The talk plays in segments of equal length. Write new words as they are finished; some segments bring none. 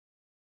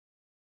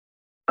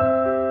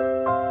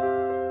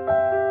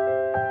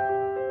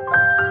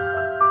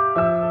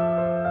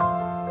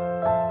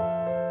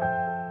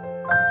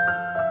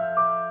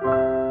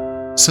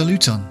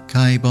Saluton,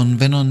 kai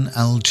bonvenon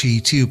al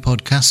ci tiu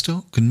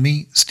podcasto kun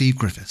mi, Steve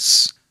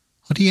Griffiths.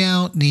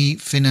 Hodiaŭ ni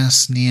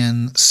finas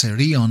nian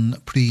serion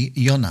pri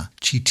Jona,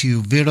 ci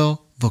tiu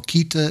viro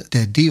vocita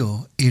de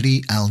Dio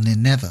iri al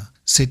Nineve,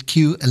 sed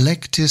kiu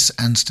electis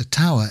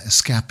anstataŭe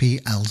eskapi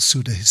al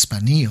suda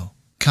Hispanio.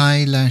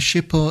 Kai la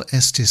shipo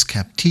estis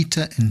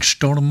captita in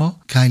stormo,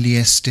 kai li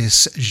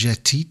estis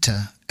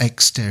jetita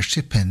exter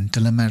shipen de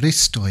la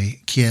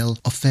maristoi kiel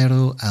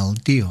ofero al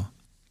Dio.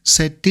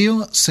 Sed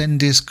Dio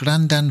sendis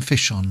grandan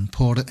fishon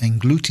por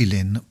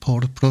englutilin,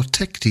 por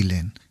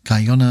protectilin,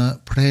 kai Jona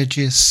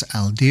pregis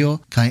al Dio,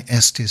 kai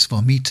estis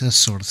vomita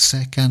sur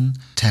secan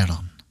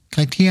terron.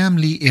 Kai tiam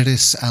li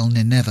iris al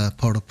Nineve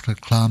por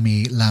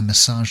proclami la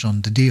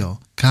messagion de Dio,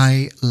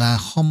 kai la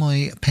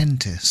homoi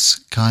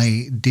pentis,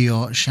 kai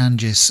Dio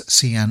changis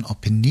sian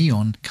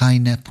opinion, kai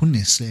ne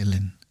punis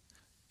ilin.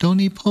 Do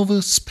ni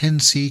povus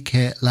pensi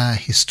che la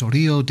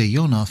historio de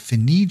Jona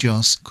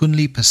finigios cun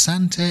li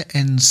passante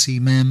en si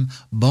mem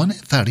bone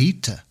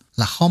farita.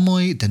 La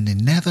homoi de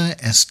Nineve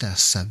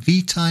estas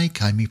savitai,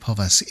 kai mi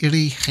povas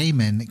iri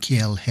hemen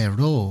kiel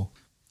hero.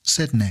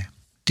 Sed ne.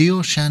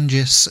 Dio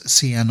changis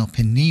sian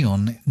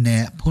opinion,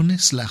 ne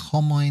punis la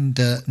homoin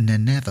de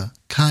Nineve,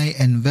 kai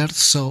en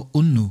verso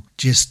 1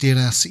 gis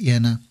diras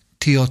jena,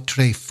 tio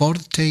tre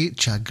forte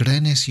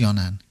chagrenis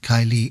Jonan,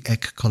 kai li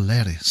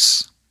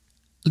eccoleris.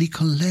 Li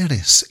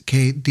coleris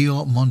che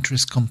Dio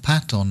montris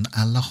compaton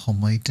alla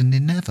homoi de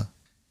Nineve.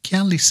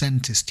 Kial li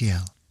sentis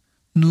tiel?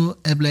 Nu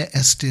eble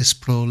estis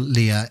pro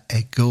lia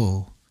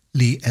ego.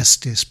 Li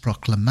estis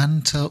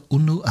proclamanta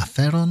unu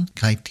aferon,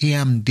 kai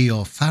tiam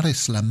Dio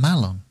faris la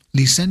malon.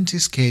 Li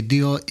sentis che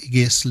Dio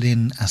igis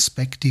lin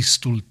aspecti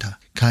stulta,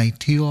 kai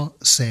tio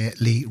se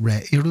li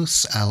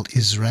reirus al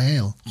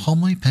Israel.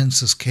 Homoi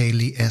pensas che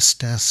li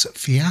estas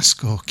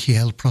fiasco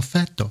kiel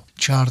profeto,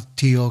 char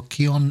tio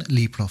kion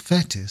li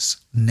profetis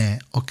ne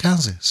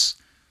okazis.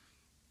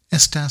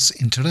 Estas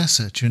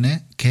interesse, ĉu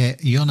ne, che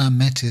Jona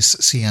metis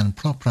sian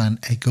propran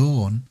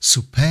egoon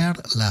super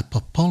la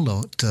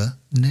popolo de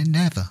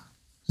Nineve.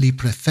 Li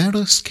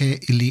preferus che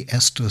ili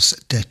estus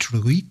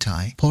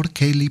detruitai,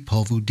 porce li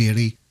povu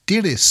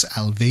diris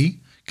al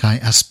vi, cae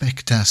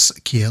aspectas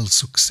kiel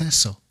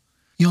successo.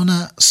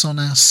 Jona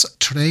sonas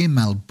tre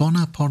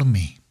malbona por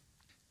mi.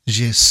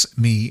 Gis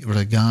mi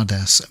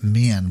regardas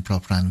mian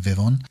propran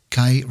vivon,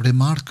 cae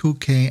remarcu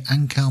che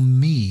ancau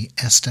mi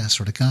estas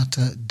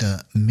regata de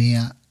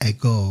mia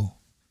ego.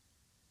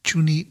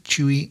 Ĉu ni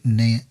ciui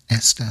ne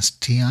estas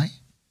tiai?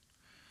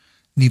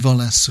 Ni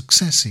volas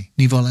successi,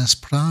 ni volas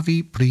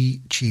pravi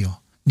pri cio.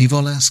 Ni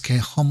volas che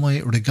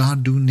homoi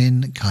regardu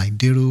nin cae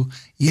diru,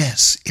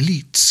 yes,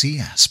 ili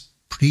scias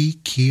pri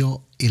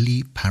cio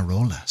ili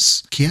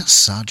parolas. Kia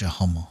sagia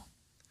homo.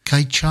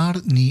 Cae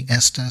char ni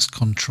estas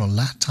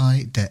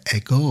controlatai de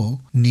ego,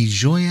 ni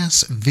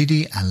joyas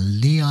vidi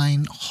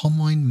aliaen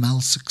homoin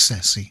mal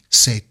successi,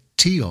 se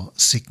tio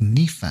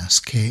signifas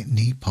che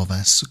ni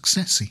povas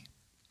successi.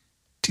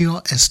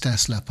 Tio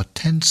estas la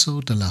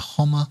potenzo de la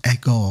homa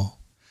ego.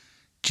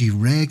 Gi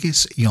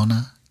regis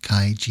Jona,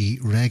 cae gi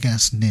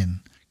regas nin,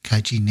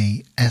 cae gi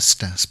ne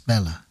estas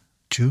bella,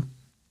 ĉu?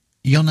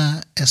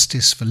 Jona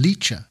estis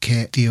felicia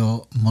che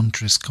Dio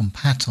montris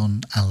compaton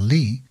al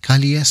li, cae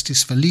li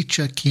estis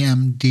felicia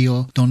ciam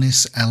Dio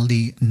donis al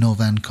li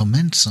novan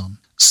comenson,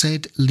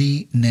 sed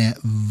li ne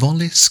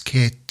volis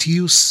che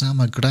tiu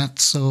sama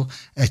grazo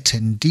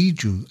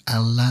etendigiu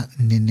al la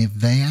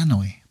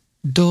Nineveanoi.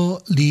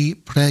 Do li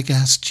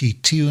pregas ci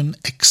tiun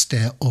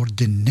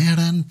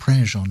extraordinaran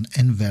prejon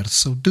en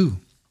verso 2.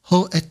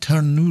 Ho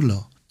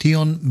eternulo,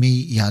 tion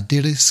mi ja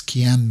diris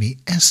ciam mi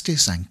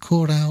estis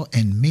ancorau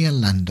en mia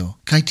lando,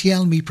 cae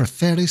tial mi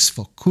preferis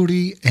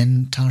focuri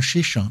en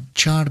Tarshishon,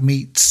 char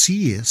mi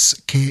sciis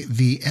che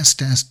vi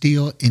estas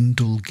Dio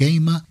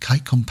indulgema cae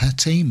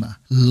compatema,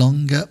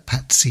 longa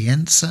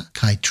pacienza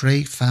cae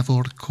tre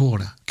favor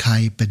cora,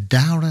 cae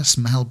bedauras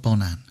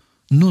malbonan.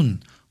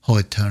 Nun, ho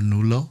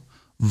eternulo,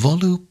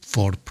 volu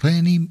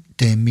forpreni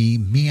de mi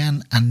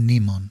mian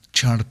animon,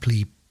 char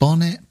pli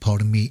bone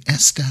por mi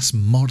estas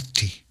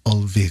morti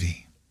ol vivi.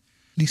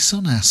 Li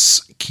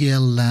sonas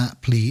kiel la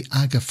pli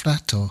aga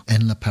frato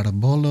en la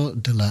parabolo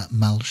de la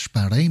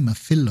malsparema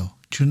filo,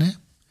 ĉu ne?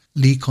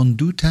 Li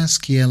condutas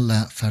kiel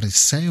la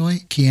fariseoj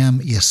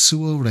kiam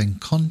Jesuo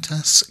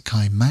renkontas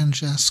kaj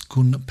manĝas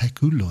kun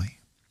pekuloj.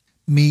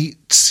 Mi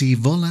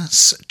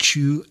scivolas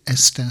ĉu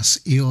estas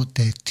io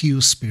de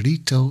tiu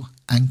spirito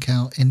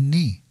ankaŭ en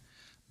ni.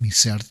 Mi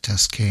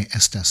certas che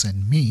estas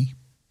en mi.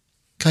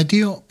 Cae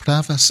Dio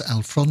pravas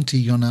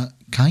alfronti Jona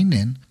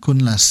cainen cun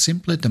la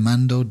simple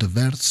demando de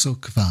verso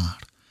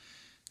 4.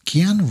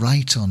 Cian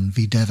raiton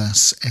vi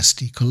devas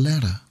esti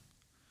colera?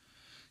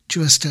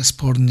 Ciu estas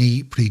por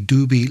ni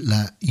pridubi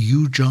la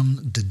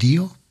iugion de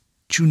Dio?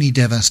 Ciu ni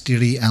devas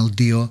diri al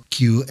Dio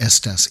ciu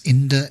estas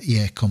inde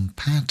je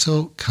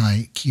compato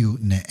cae ciu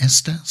ne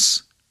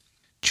estas?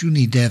 Ciu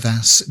ni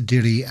devas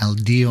diri al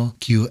Dio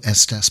ciu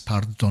estas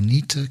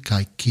pardonita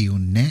cae ciu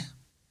ne?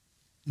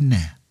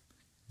 Ne.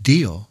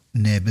 Dio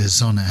ne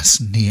besonas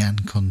nian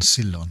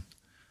consilon.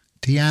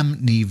 tiam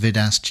ni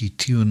vidas ci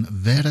tiun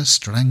vera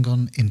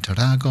strangon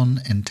interagon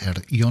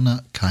inter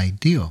Iona cae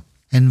Dio.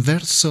 En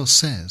verso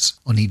 6,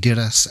 oni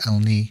diras al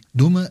ni,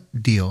 dume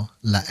Dio,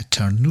 la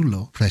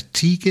eternulo,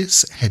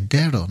 pretigis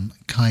hederon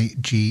cae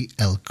gi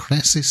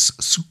elcresis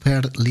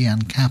super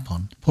lian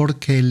capon,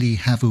 porce li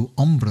havu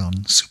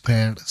ombron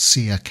super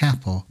sia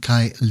capo,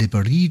 cae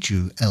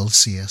liberigiu el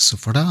sia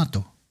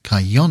sufferado.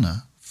 Cae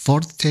Iona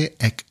forte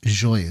ec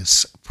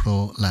joyis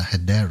pro la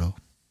hedero.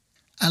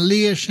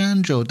 Alia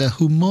changio de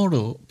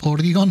humoro por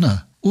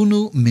Iona.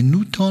 Unu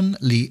minuton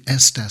li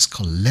estas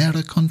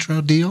colera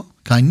contra Dio,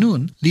 cae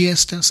nun li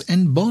estas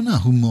en bona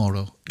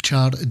humoro,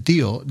 char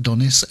Dio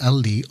donis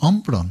al li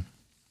ombron.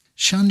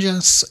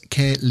 Changas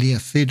che lia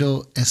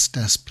fido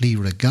estas pli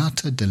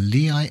regata de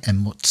liai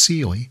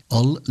emozioi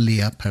ol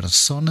lia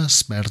persona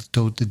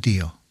sperto de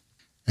Dio.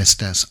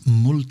 Estas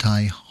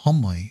multai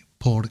homoi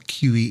por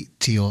cui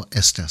tio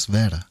estas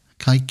vera,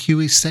 cae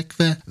cui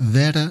sekve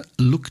vera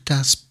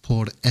luctas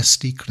por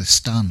esti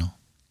cristano.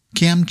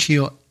 Ciam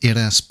cio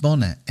iras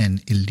bone en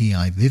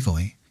iliai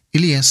vivoi,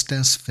 ili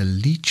estas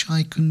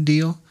feliciae cum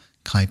Dio,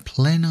 cae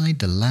plenai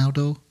de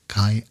laudo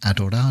cae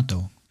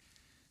adorado.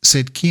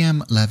 Sed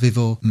ciam la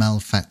vivo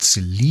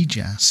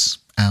malfaciligas,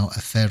 au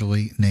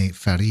aferoi ne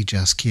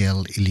farigas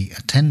kiel ili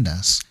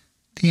attendas,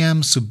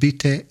 tiam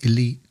subite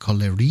ili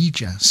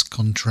colerigas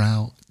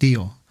contrau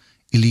Dio,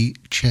 ili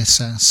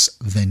cesas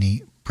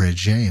veni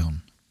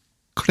pregeon.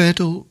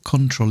 Credo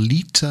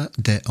controlita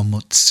de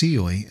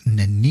emozioi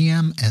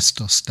neniam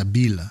estos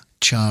stabila,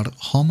 char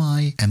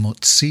homai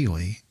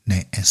emozioi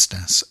ne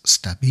estas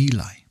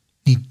stabilai.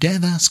 Ni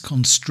devas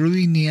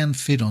construi nian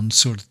fidon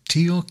sur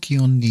tio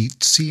cion ni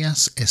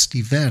scias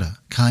esti vera,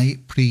 cae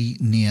pri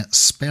nia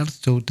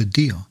sperto de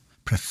Dio,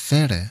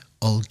 prefere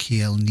ol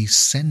kiel ni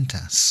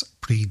sentas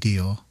pri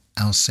Dio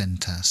au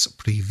sentas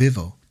pri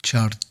vivo,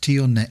 char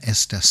tio ne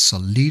estas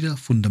solida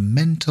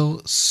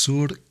fundamento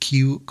sur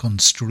kiu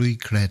construi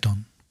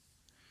credon.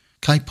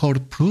 Cae por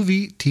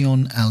pruvi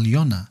tion al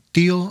Iona,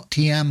 Dio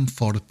tiam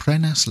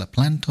forprenas la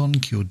planton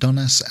kiu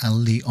donas al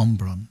li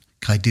ombron,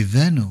 cae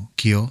divenu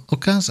kio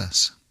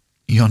okazas.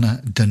 Iona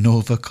de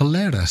nova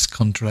coleras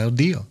contra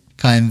Dio,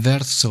 cae in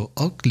verso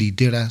 8 li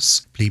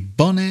diras, pli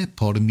bone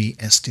por mi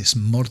estis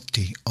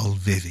morti ol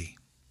vivi.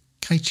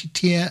 Cae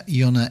citia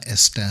Iona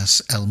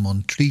estas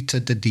elmontrita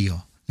de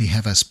Dio, li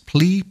havas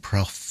pli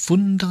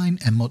profundain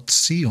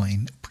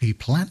emozioin pri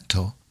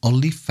planto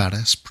ol li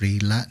faras pri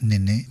la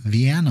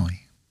Ninevianoi.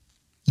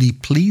 Li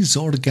pli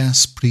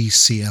zorgas pri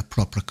sia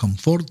propra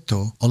conforto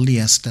ol li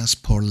estas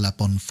por la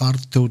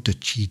bonfarto de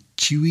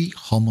ciui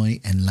homoi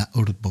en la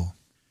urbo.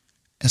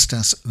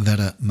 Estas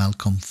vera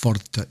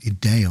malconforta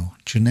ideo,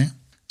 ĉu ne?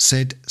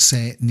 Sed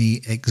se ni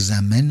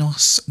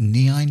examenos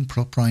niain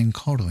proprain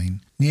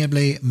coroin, ni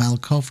eble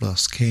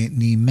malkovros ke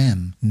ni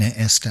mem ne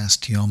estas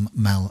tiom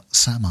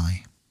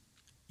malsamai.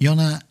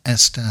 Iona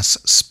estas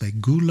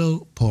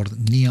spegulo por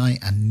niai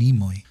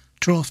animoi.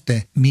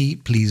 Trofte mi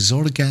pli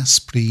zorgas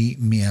pri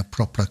mia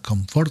propra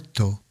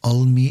conforto,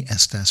 ol mi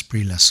estas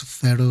pri la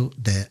sufero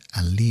de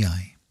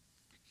aliai.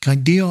 Cae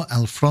Dio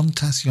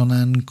alfrontas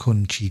Ionan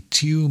cun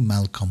tiu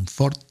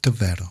malconforta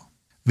vero.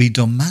 Vi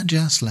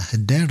domagas la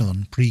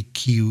hederon pri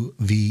kiu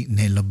vi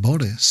ne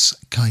laboris,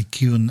 cae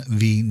kiun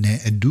vi ne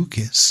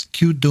educis,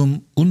 kiu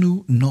dum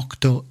unu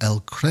nocto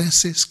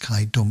elcresis,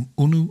 cae dum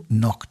unu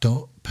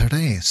nocto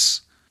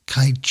pereis.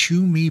 Cae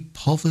ciu mi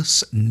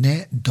povus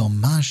ne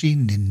domagi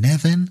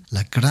Nineven,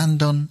 la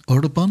grandon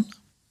urbon?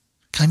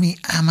 Cae mi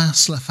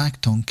amas la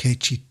facton che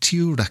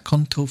tiu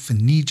raconto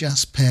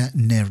finigas per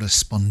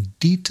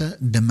nerespondita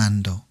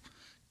demando.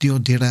 Dio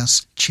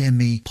diras, ce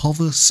mi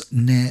povus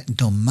ne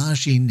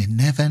domagi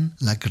Nineven,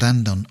 la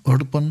grandon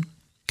urbon?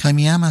 Cae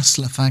mi amas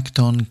la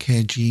facton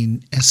che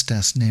gin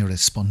estas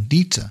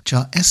nerespondita,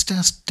 cia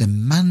estas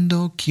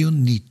demando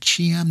cium ni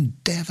ciam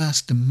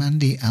devas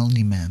demandi al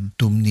ni mem,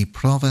 dum ni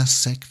provas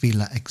sekvi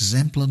la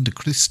exemplon de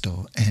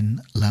Cristo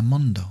en la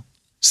mondo.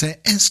 Se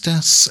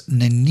estas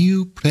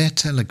neniu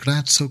preta la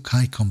grazo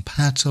cae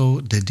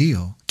compato de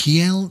Dio,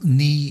 kiel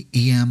ni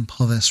iam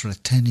povas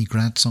reteni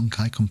grazon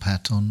cae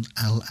compaton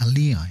al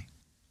aliai?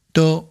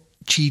 Do,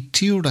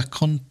 tiu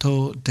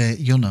raconto de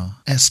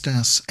Iona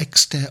estas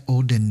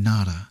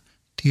extraordinara.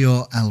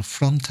 Tio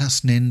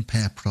alfrontas nin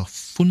per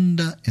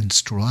profunda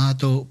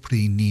instruado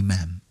pri ni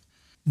mem.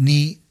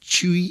 Ni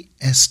ciui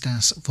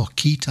estas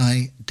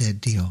vocitai de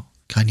Dio,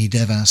 cae ni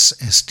devas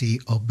esti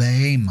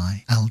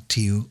obeemai al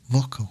tiu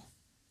voco.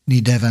 Ni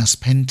devas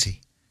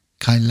penti,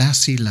 cae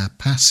lasi la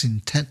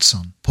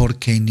pacintetson,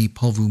 porce ni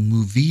povu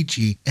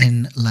movigi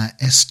en la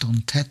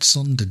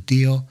estontetson de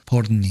Dio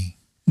por ni.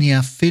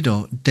 Nia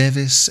fido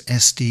devis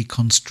esti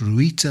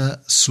construita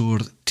sur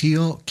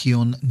tio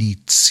cion ni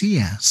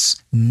scias,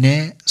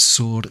 ne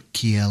sur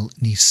kiel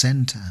ni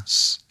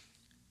sentas.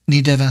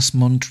 Ni devas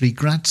montri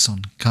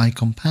grazon cae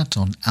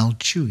compaton al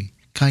ciui,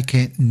 cae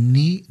che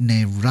ni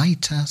ne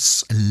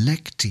raitas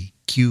electi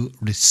kiu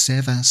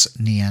ricevas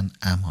nian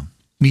amon.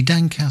 Mi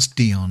dankas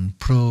Dion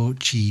pro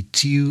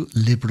tiu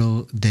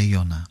libro de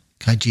Iona,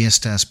 cae gi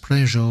estas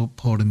prejo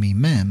por mi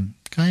mem,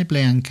 Kai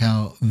ble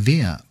ancao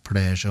via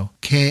prejo,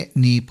 che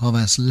ni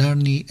povas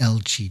lerni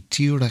el ci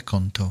tiu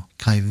raconto,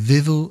 kai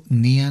vivu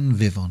nian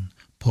vivon,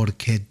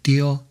 porque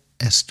Dio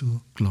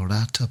estu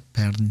glorata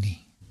per ni.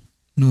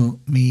 Nu,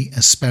 mi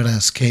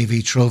esperas che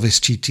vi trovis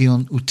ci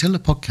tion utila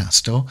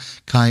podcasto,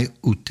 kai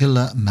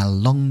utila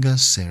mallonga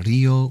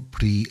serio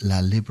pri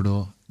la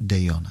libro de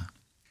Jona.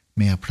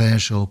 Mia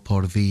prejo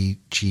por vi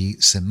ci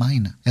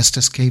semaina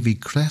estas che vi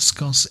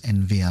crescos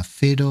en via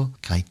fido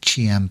kai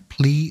ciam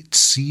pli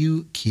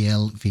sciu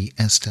kiel vi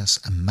estas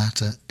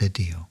amata de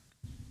Dio.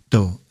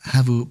 Do,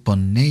 havu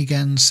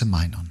bonegan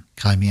semainon,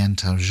 kai mi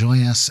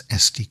antaŭĝojas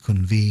esti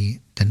kun vi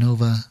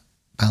denova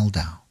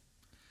baldaŭ.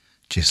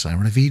 Ĝis la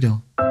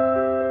revido.